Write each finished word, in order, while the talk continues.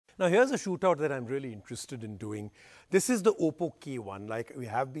Now here's a shootout that I'm really interested in doing. This is the Oppo K1. Like we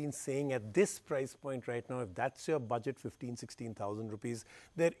have been saying, at this price point right now, if that's your budget, 16,000 rupees,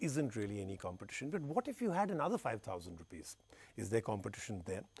 there isn't really any competition. But what if you had another 5,000 rupees? Is there competition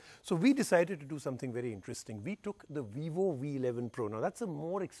there? So we decided to do something very interesting. We took the Vivo V11 Pro. Now that's a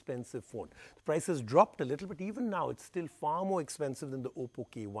more expensive phone. The price has dropped a little, but even now it's still far more expensive than the Oppo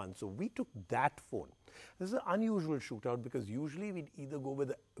K1. So we took that phone. This is an unusual shootout because usually we'd either go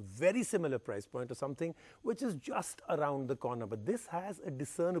with a very similar price point or something which is just around the corner, but this has a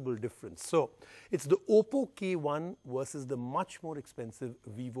discernible difference. So it's the Oppo K1 versus the much more expensive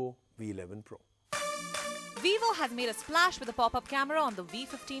Vivo V11 Pro. Vivo has made a splash with a pop-up camera on the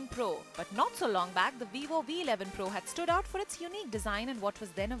V15 Pro, but not so long back, the Vivo V11 Pro had stood out for its unique design and what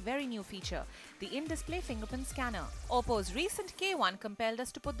was then a very new feature, the in-display fingerprint scanner. Oppo's recent K1 compelled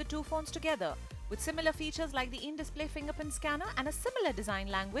us to put the two phones together. With similar features like the in-display fingerprint scanner and a similar design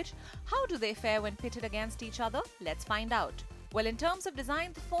language, how do they fare when pitted against each other? Let's find out. Well, in terms of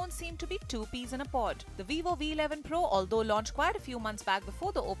design, the phones seem to be two peas in a pod. The Vivo V11 Pro, although launched quite a few months back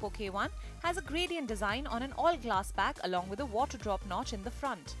before the Oppo K1, has a gradient design on an all-glass back along with a water drop notch in the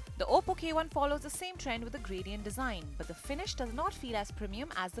front. The Oppo K1 follows the same trend with a gradient design, but the finish does not feel as premium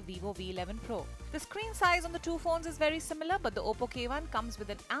as the Vivo V11 Pro. The screen size on the two phones is very similar, but the Oppo K1 comes with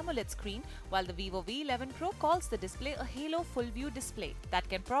an AMOLED screen, while the Vivo V11 Pro calls the display a Halo Full View display. That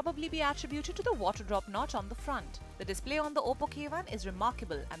can probably be attributed to the water drop notch on the front. The display on the Oppo K1 is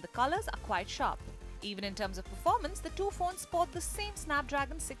remarkable and the colors are quite sharp. Even in terms of performance, the two phones sport the same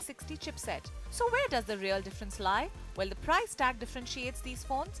Snapdragon 660 chipset. So where does the real difference lie? Well, the price tag differentiates these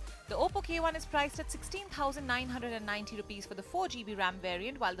phones. The Oppo K1 is priced at 16,990 rupees for the 4GB RAM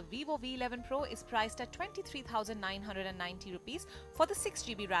variant, while the Vivo V11 Pro is priced at 23,990 rupees for the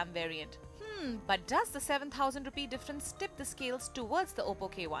 6GB RAM variant. But does the 7,000 rupee difference tip the scales towards the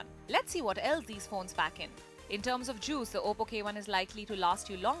Oppo K1? Let's see what else these phones pack in. In terms of juice, the Oppo K1 is likely to last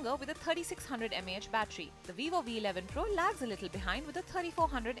you longer with a 3600 mAh battery. The Vivo V11 Pro lags a little behind with a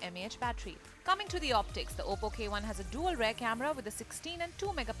 3400 mAh battery. Coming to the optics, the Oppo K1 has a dual rear camera with a 16 and 2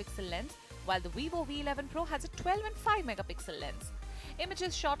 megapixel lens, while the Vivo V11 Pro has a 12 and 5 megapixel lens.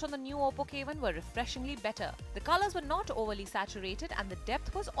 Images shot on the new Oppo K1 were refreshingly better. The colors were not overly saturated and the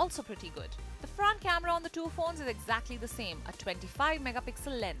depth was also pretty good. The front camera on the two phones is exactly the same, a 25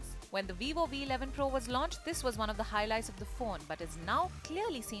 megapixel lens. When the Vivo V11 Pro was launched, this was one of the highlights of the phone, but is now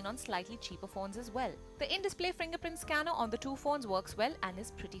clearly seen on slightly cheaper phones as well. The in-display fingerprint scanner on the two phones works well and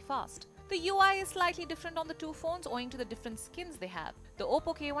is pretty fast. The UI is slightly different on the two phones owing to the different skins they have. The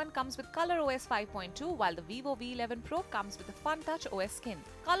Oppo K1 comes with ColorOS 5.2 while the Vivo V11 Pro comes with the FunTouch OS skin.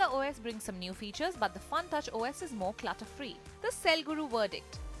 ColorOS brings some new features, but the FunTouch OS is more clutter-free. The Cell Guru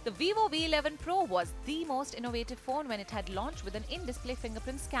verdict. The Vivo V11 Pro was the most innovative phone when it had launched with an in-display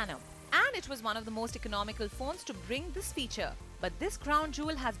fingerprint scanner. And it was one of the most economical phones to bring this feature. But this crown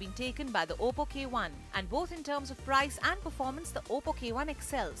jewel has been taken by the Oppo K1, and both in terms of price and performance, the Oppo K1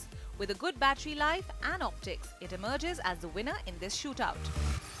 excels. With a good battery life and optics, it emerges as the winner in this shootout.